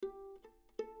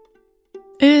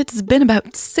It's been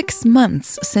about 6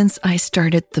 months since I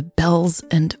started the Bells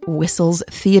and Whistles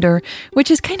Theater,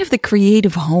 which is kind of the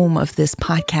creative home of this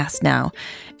podcast now.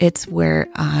 It's where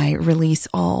I release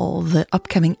all the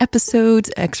upcoming episodes,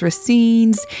 extra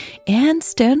scenes, and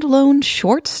standalone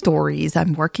short stories.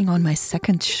 I'm working on my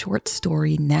second short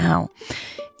story now.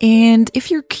 And if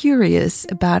you're curious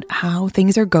about how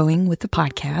things are going with the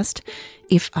podcast,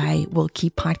 if I will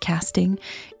keep podcasting,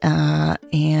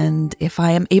 and if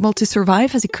I am able to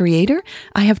survive as a creator,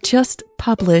 I have just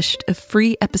published a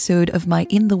free episode of my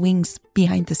In the Wings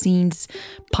Behind the Scenes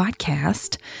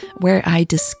podcast where I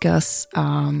discuss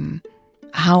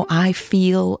how I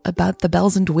feel about the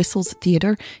Bells and Whistles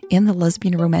Theater in the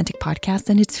Lesbian Romantic podcast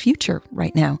and its future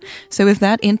right now. So if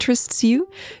that interests you,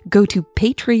 go to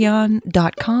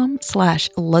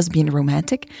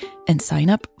patreon.com/lesbianromantic and sign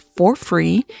up for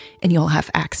free, and you'll have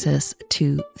access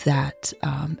to that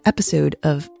episode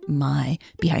of my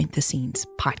Behind the Scenes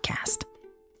podcast.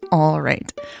 All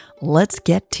right, let's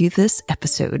get to this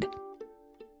episode.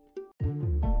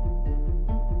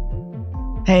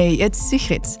 Hey, it's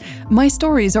Sigrid. My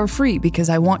stories are free because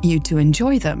I want you to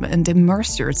enjoy them and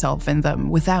immerse yourself in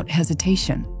them without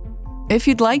hesitation. If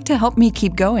you'd like to help me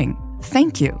keep going,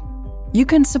 thank you. You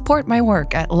can support my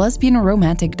work at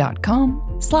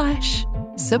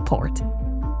lesbianromantic.com/support.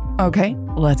 Okay,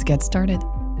 let's get started.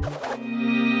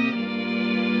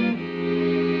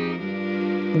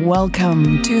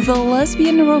 Welcome to the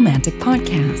Lesbian Romantic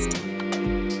Podcast.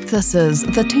 This is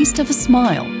The Taste of a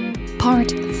Smile,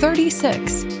 Part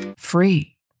 36,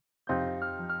 Free.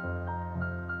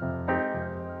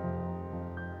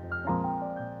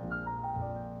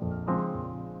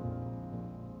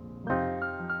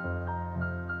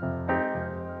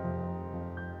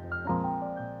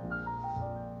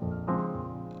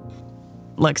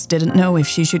 Lex didn't know if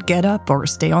she should get up or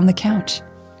stay on the couch.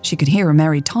 She could hear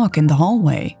Mary talk in the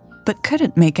hallway, but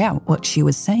couldn't make out what she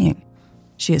was saying.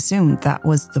 She assumed that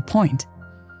was the point.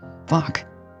 Fuck,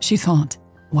 she thought.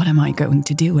 What am I going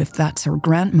to do if that's her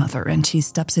grandmother and she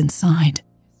steps inside?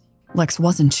 Lex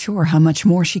wasn't sure how much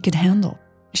more she could handle.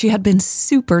 She had been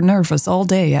super nervous all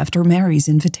day after Mary's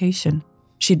invitation.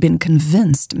 She'd been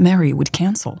convinced Mary would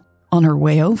cancel. On her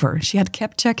way over, she had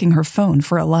kept checking her phone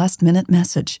for a last-minute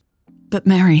message. But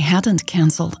Mary hadn't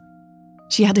canceled.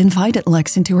 She had invited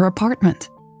Lex into her apartment.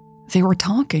 They were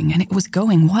talking and it was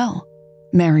going well.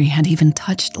 Mary had even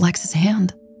touched Lex's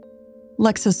hand.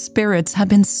 Lex's spirits had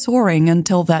been soaring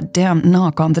until that damn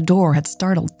knock on the door had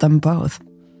startled them both.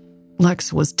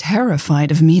 Lex was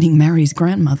terrified of meeting Mary's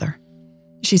grandmother.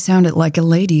 She sounded like a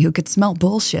lady who could smell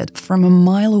bullshit from a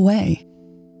mile away.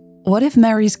 What if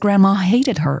Mary's grandma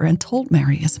hated her and told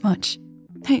Mary as much?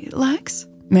 "Hey, Lex?"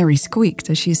 Mary squeaked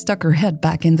as she stuck her head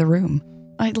back in the room.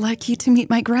 "I'd like you to meet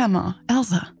my grandma,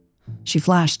 Elsa." She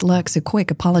flashed Lex a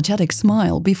quick apologetic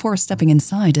smile before stepping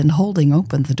inside and holding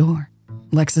open the door.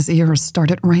 Lex's ears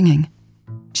started ringing.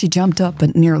 She jumped up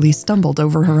and nearly stumbled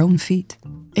over her own feet.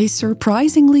 A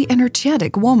surprisingly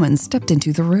energetic woman stepped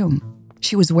into the room.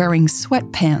 She was wearing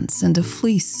sweatpants and a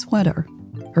fleece sweater.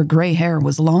 Her gray hair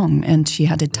was long and she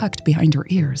had it tucked behind her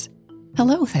ears.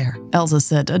 "Hello there," Elsa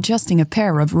said, adjusting a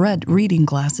pair of red reading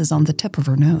glasses on the tip of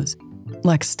her nose.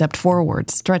 Lex stepped forward,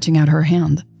 stretching out her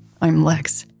hand. "I'm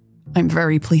Lex. I'm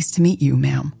very pleased to meet you,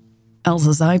 ma'am."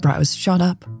 Elsa's eyebrows shot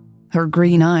up. Her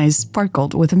green eyes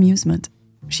sparkled with amusement.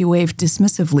 She waved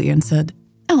dismissively and said,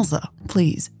 "Elsa,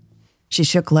 please." She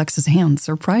shook Lex's hand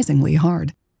surprisingly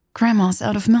hard. "Grandma's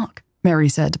out of milk," Mary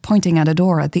said, pointing at a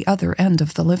door at the other end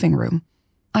of the living room.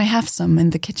 "I have some in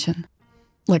the kitchen."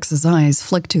 Lex's eyes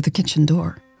flicked to the kitchen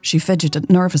door. She fidgeted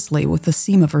nervously with the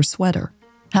seam of her sweater.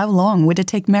 How long would it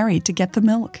take Mary to get the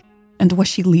milk? And was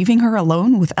she leaving her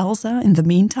alone with Elsa in the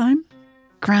meantime?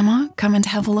 "Grandma, come and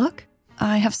have a look?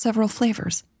 I have several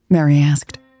flavors," Mary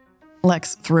asked.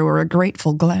 Lex threw her a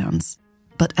grateful glance,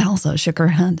 but Elsa shook her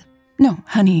head. "No,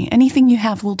 honey, anything you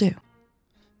have will do."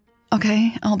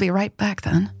 "Okay, I'll be right back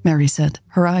then," Mary said,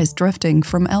 her eyes drifting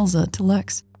from Elsa to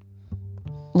Lex.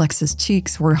 Lex's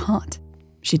cheeks were hot.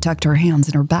 She tucked her hands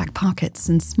in her back pockets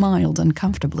and smiled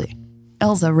uncomfortably.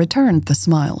 Elsa returned the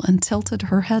smile and tilted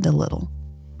her head a little.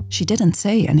 She didn't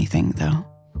say anything, though.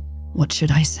 What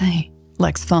should I say?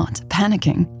 Lex thought,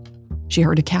 panicking. She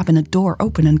heard a cabinet door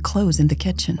open and close in the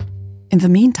kitchen. In the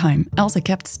meantime, Elsa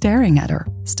kept staring at her,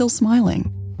 still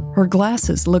smiling. Her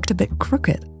glasses looked a bit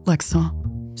crooked, Lex saw.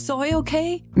 "Soy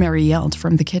okay?" Mary yelled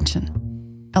from the kitchen.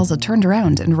 Elsa turned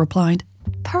around and replied,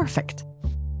 "Perfect."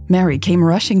 Mary came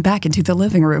rushing back into the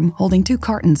living room, holding 2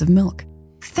 cartons of milk.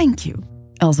 "Thank you,"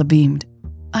 Elsa beamed.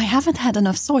 "I haven't had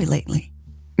enough soy lately."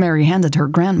 Mary handed her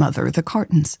grandmother the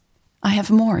cartons. "I have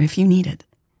more if you need it."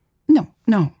 No,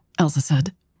 Elsa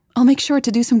said. I'll make sure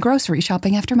to do some grocery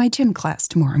shopping after my gym class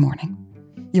tomorrow morning.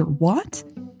 Your what?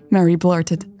 Mary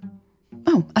blurted.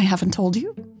 Oh, I haven't told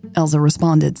you? Elsa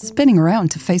responded, spinning around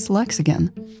to face Lex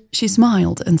again. She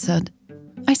smiled and said,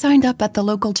 I signed up at the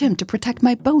local gym to protect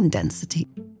my bone density.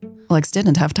 Lex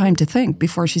didn't have time to think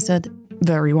before she said,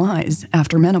 Very wise.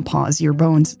 After menopause, your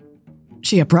bones...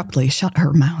 She abruptly shut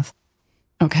her mouth.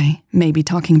 Okay, maybe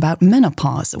talking about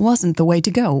menopause wasn't the way to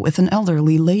go with an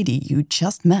elderly lady you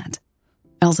just met.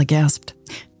 Elsa gasped.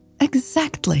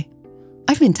 Exactly.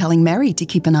 I've been telling Mary to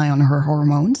keep an eye on her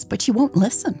hormones, but she won't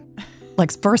listen.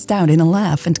 Lex burst out in a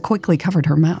laugh and quickly covered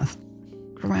her mouth.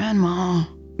 Grandma,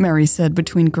 Mary said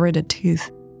between gritted teeth.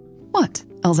 What?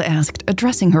 Elsa asked,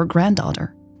 addressing her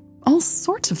granddaughter. All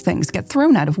sorts of things get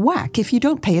thrown out of whack if you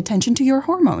don't pay attention to your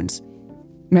hormones.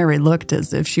 Mary looked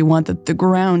as if she wanted the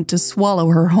ground to swallow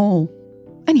her whole.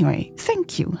 Anyway,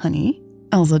 thank you, honey,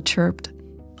 Elsa chirped.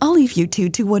 I'll leave you two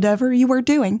to whatever you are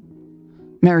doing.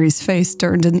 Mary's face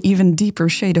turned an even deeper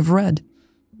shade of red.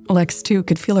 Lex, too,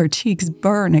 could feel her cheeks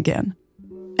burn again.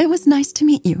 It was nice to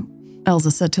meet you, Elsa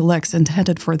said to Lex and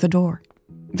headed for the door.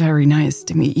 Very nice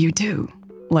to meet you, too,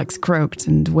 Lex croaked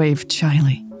and waved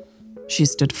shyly. She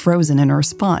stood frozen in her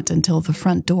spot until the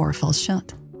front door fell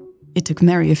shut. It took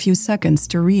Mary a few seconds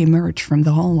to re-emerge from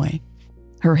the hallway.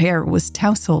 Her hair was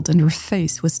tousled and her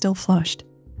face was still flushed.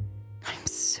 I'm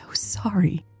so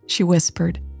sorry, she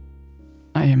whispered.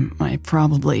 I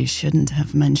probably shouldn't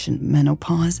have mentioned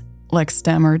menopause, Lex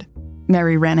stammered.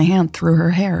 Mary ran a hand through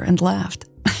her hair and laughed.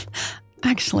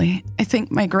 Actually, I think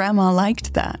my grandma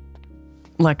liked that.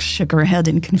 Lex shook her head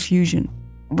in confusion.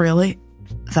 Really?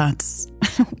 That's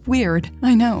weird,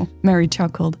 I know, Mary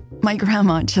chuckled. My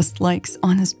grandma just likes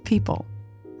honest people.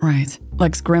 Right,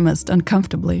 Lex grimaced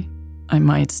uncomfortably. I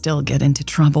might still get into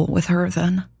trouble with her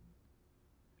then.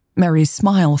 Mary's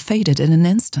smile faded in an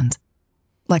instant.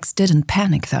 Lex didn't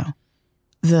panic, though.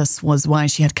 This was why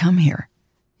she had come here,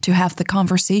 to have the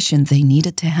conversation they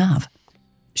needed to have.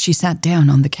 She sat down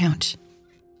on the couch.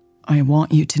 I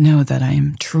want you to know that I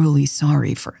am truly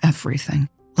sorry for everything,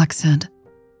 Lex said.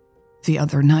 The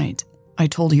other night, I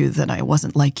told you that I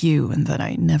wasn't like you and that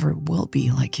I never will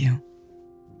be like you.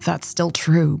 That's still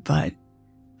true, but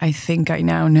I think I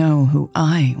now know who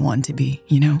I want to be,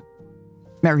 you know?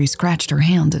 Mary scratched her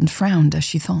hand and frowned as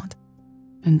she thought.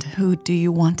 And who do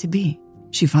you want to be?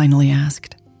 She finally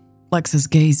asked. Lex's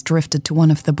gaze drifted to one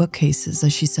of the bookcases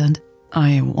as she said,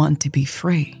 I want to be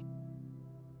free.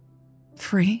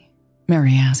 Free?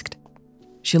 Mary asked.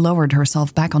 She lowered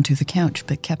herself back onto the couch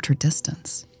but kept her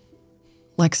distance.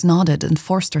 Lex nodded and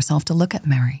forced herself to look at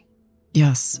Mary.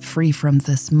 Yes, free from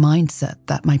this mindset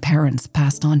that my parents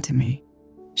passed on to me.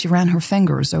 She ran her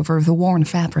fingers over the worn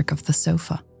fabric of the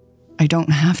sofa. I don't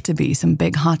have to be some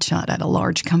big hotshot at a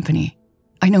large company.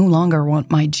 I no longer want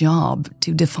my job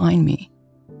to define me.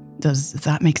 Does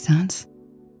that make sense?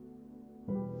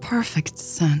 Perfect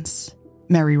sense,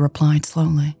 Mary replied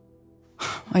slowly.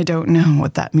 I don't know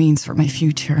what that means for my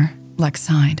future, Lex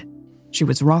sighed. She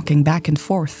was rocking back and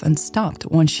forth and stopped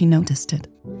once she noticed it.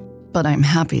 But I'm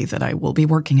happy that I will be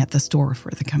working at the store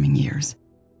for the coming years.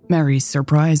 Mary's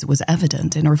surprise was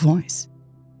evident in her voice.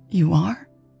 You are?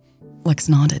 Lex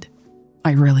nodded.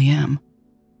 I really am.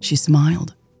 She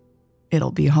smiled.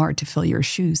 It'll be hard to fill your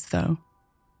shoes, though.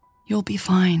 You'll be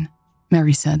fine,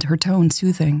 Mary said, her tone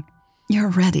soothing. You're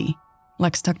ready.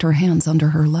 Lex tucked her hands under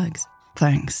her legs.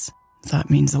 Thanks. That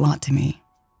means a lot to me.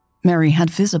 Mary had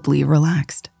visibly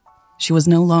relaxed. She was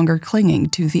no longer clinging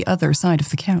to the other side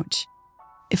of the couch.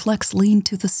 If Lex leaned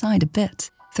to the side a bit,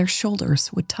 their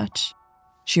shoulders would touch.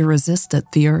 She resisted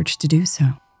the urge to do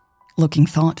so. Looking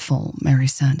thoughtful, Mary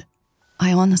said,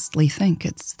 I honestly think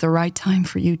it's the right time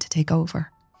for you to take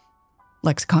over.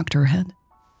 Lex cocked her head.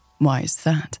 Why is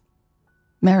that?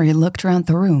 Mary looked around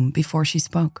the room before she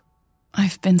spoke.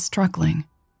 I've been struggling.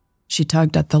 She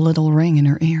tugged at the little ring in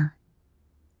her ear.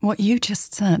 What you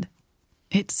just said,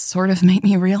 it sort of made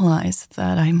me realize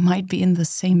that I might be in the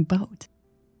same boat.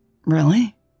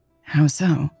 Really? How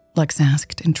so? Lex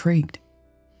asked, intrigued.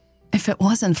 If it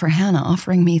wasn't for Hannah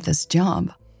offering me this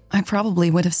job, I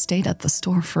probably would have stayed at the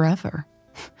store forever.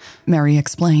 Mary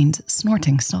explained,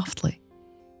 snorting softly.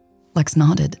 Lex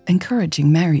nodded,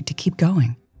 encouraging Mary to keep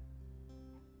going.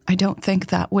 I don't think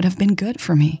that would have been good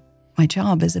for me. My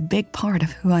job is a big part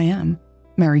of who I am,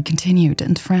 Mary continued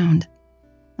and frowned.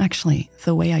 Actually,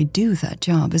 the way I do that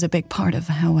job is a big part of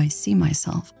how I see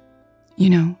myself. You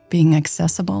know, being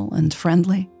accessible and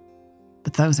friendly.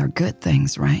 But those are good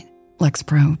things, right? Lex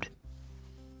probed.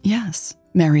 Yes,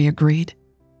 Mary agreed.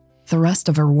 The rest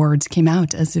of her words came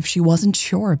out as if she wasn't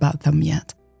sure about them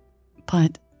yet.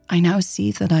 But I now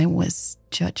see that I was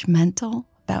judgmental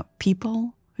about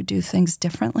people who do things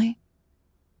differently?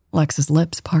 Lex's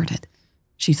lips parted.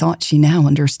 She thought she now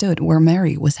understood where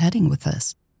Mary was heading with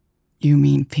this. You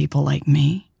mean people like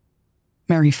me?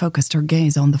 Mary focused her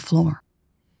gaze on the floor.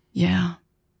 Yeah,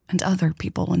 and other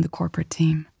people in the corporate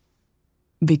team.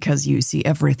 Because you see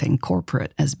everything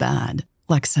corporate as bad,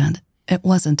 Lex said. It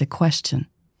wasn't a question.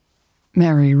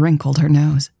 Mary wrinkled her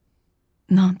nose.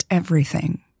 Not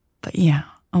everything, but yeah,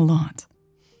 a lot.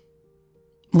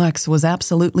 Lex was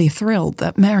absolutely thrilled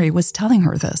that Mary was telling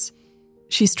her this.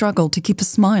 She struggled to keep a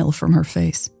smile from her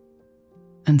face.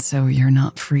 And so you're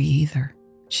not free either,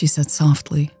 she said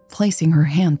softly, placing her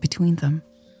hand between them.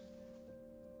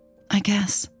 I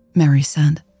guess, Mary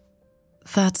said.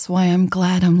 That's why I'm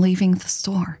glad I'm leaving the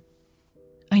store.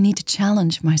 I need to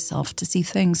challenge myself to see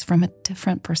things from a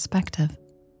different perspective.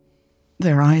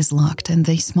 Their eyes locked and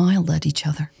they smiled at each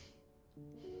other.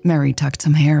 Mary tucked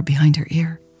some hair behind her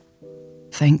ear.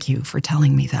 Thank you for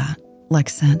telling me that,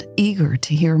 Lex said, eager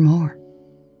to hear more.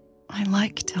 I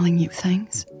like telling you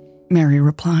things, Mary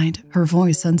replied, her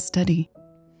voice unsteady.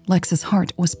 Lex's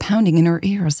heart was pounding in her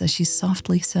ears as she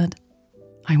softly said,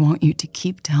 I want you to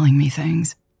keep telling me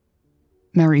things.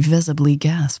 Mary visibly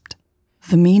gasped.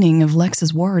 The meaning of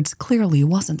Lex's words clearly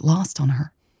wasn't lost on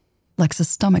her. Lex's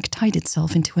stomach tied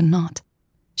itself into a knot.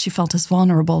 She felt as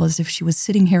vulnerable as if she was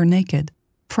sitting here naked,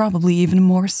 probably even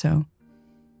more so.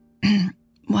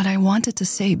 What I wanted to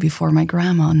say before my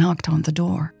grandma knocked on the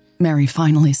door, Mary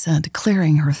finally said,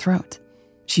 clearing her throat.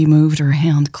 She moved her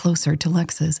hand closer to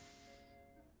Lex's.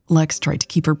 Lex tried to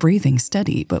keep her breathing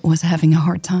steady, but was having a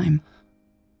hard time.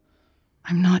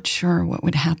 I'm not sure what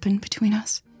would happen between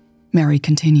us, Mary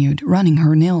continued, running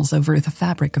her nails over the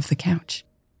fabric of the couch.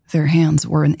 Their hands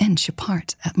were an inch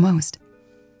apart at most.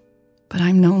 But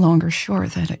I'm no longer sure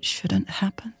that it shouldn't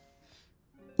happen.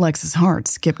 Lex's heart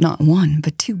skipped not one,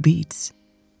 but 2 beats.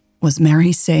 Was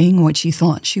Mary saying what she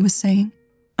thought she was saying?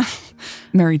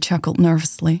 Mary chuckled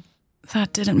nervously.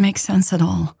 That didn't make sense at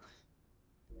all.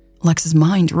 Lex's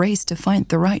mind raced to find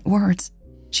the right words.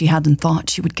 She hadn't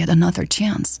thought she would get another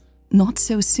chance. Not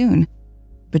so soon.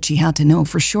 But she had to know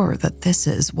for sure that this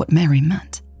is what Mary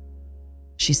meant.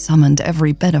 She summoned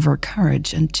every bit of her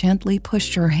courage and gently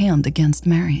pushed her hand against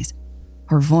Mary's.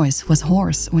 Her voice was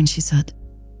hoarse when she said,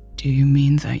 Do you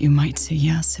mean that you might say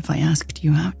yes if I asked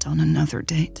you out on another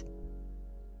date?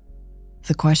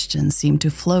 The question seemed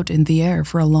to float in the air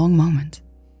for a long moment.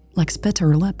 Lex bit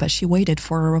her lip as she waited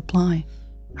for a reply.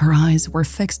 Her eyes were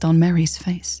fixed on Mary's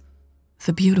face.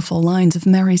 The beautiful lines of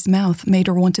Mary's mouth made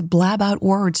her want to blab out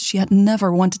words she had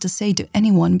never wanted to say to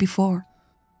anyone before.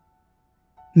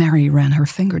 Mary ran her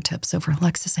fingertips over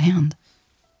Lex's hand.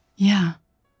 Yeah,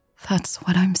 that's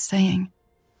what I'm saying.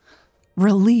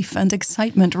 Relief and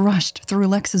excitement rushed through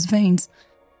Lex's veins.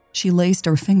 She laced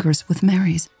her fingers with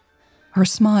Mary's. Her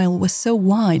smile was so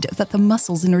wide that the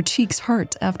muscles in her cheeks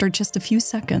hurt after just a few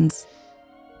seconds.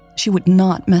 She would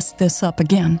not mess this up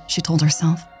again, she told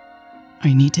herself.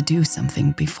 I need to do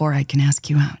something before I can ask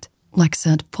you out, Lex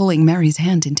said, pulling Mary's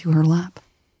hand into her lap.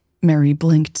 Mary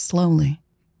blinked slowly.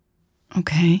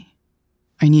 Okay.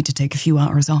 I need to take a few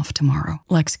hours off tomorrow,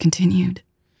 Lex continued.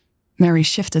 Mary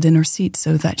shifted in her seat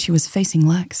so that she was facing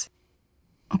Lex.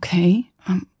 Okay,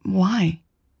 why?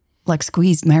 Lex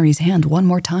squeezed Mary's hand one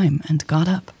more time and got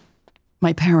up.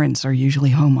 My parents are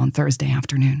usually home on Thursday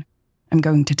afternoon. I'm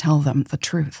going to tell them the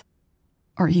truth.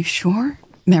 Are you sure?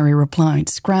 Mary replied,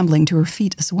 scrambling to her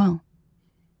feet as well.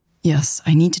 Yes,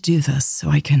 I need to do this so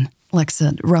I can, Lex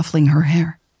said, ruffling her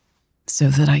hair, so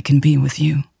that I can be with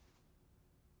you.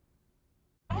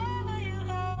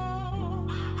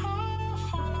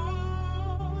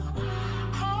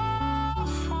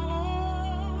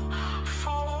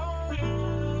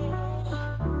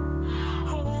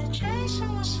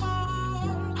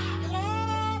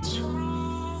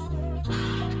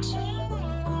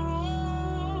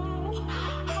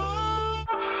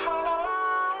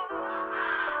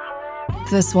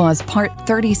 This was part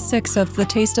 36 of The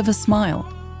Taste of a Smile.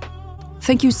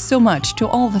 Thank you so much to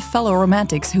all the fellow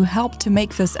romantics who helped to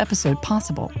make this episode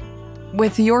possible.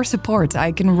 With your support,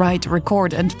 I can write,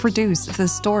 record, and produce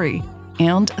this story,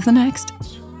 and the next.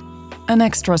 An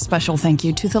extra special thank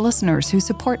you to the listeners who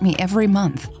support me every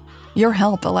month. Your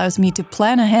help allows me to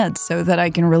plan ahead so that I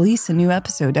can release a new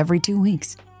episode every 2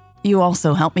 weeks. You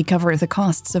also help me cover the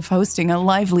costs of hosting a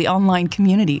lively online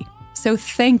community. So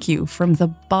thank you from the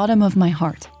bottom of my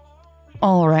heart.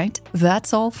 All right,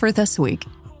 that's all for this week.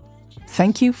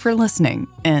 Thank you for listening,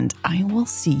 and I will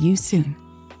see you soon.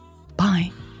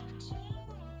 Bye.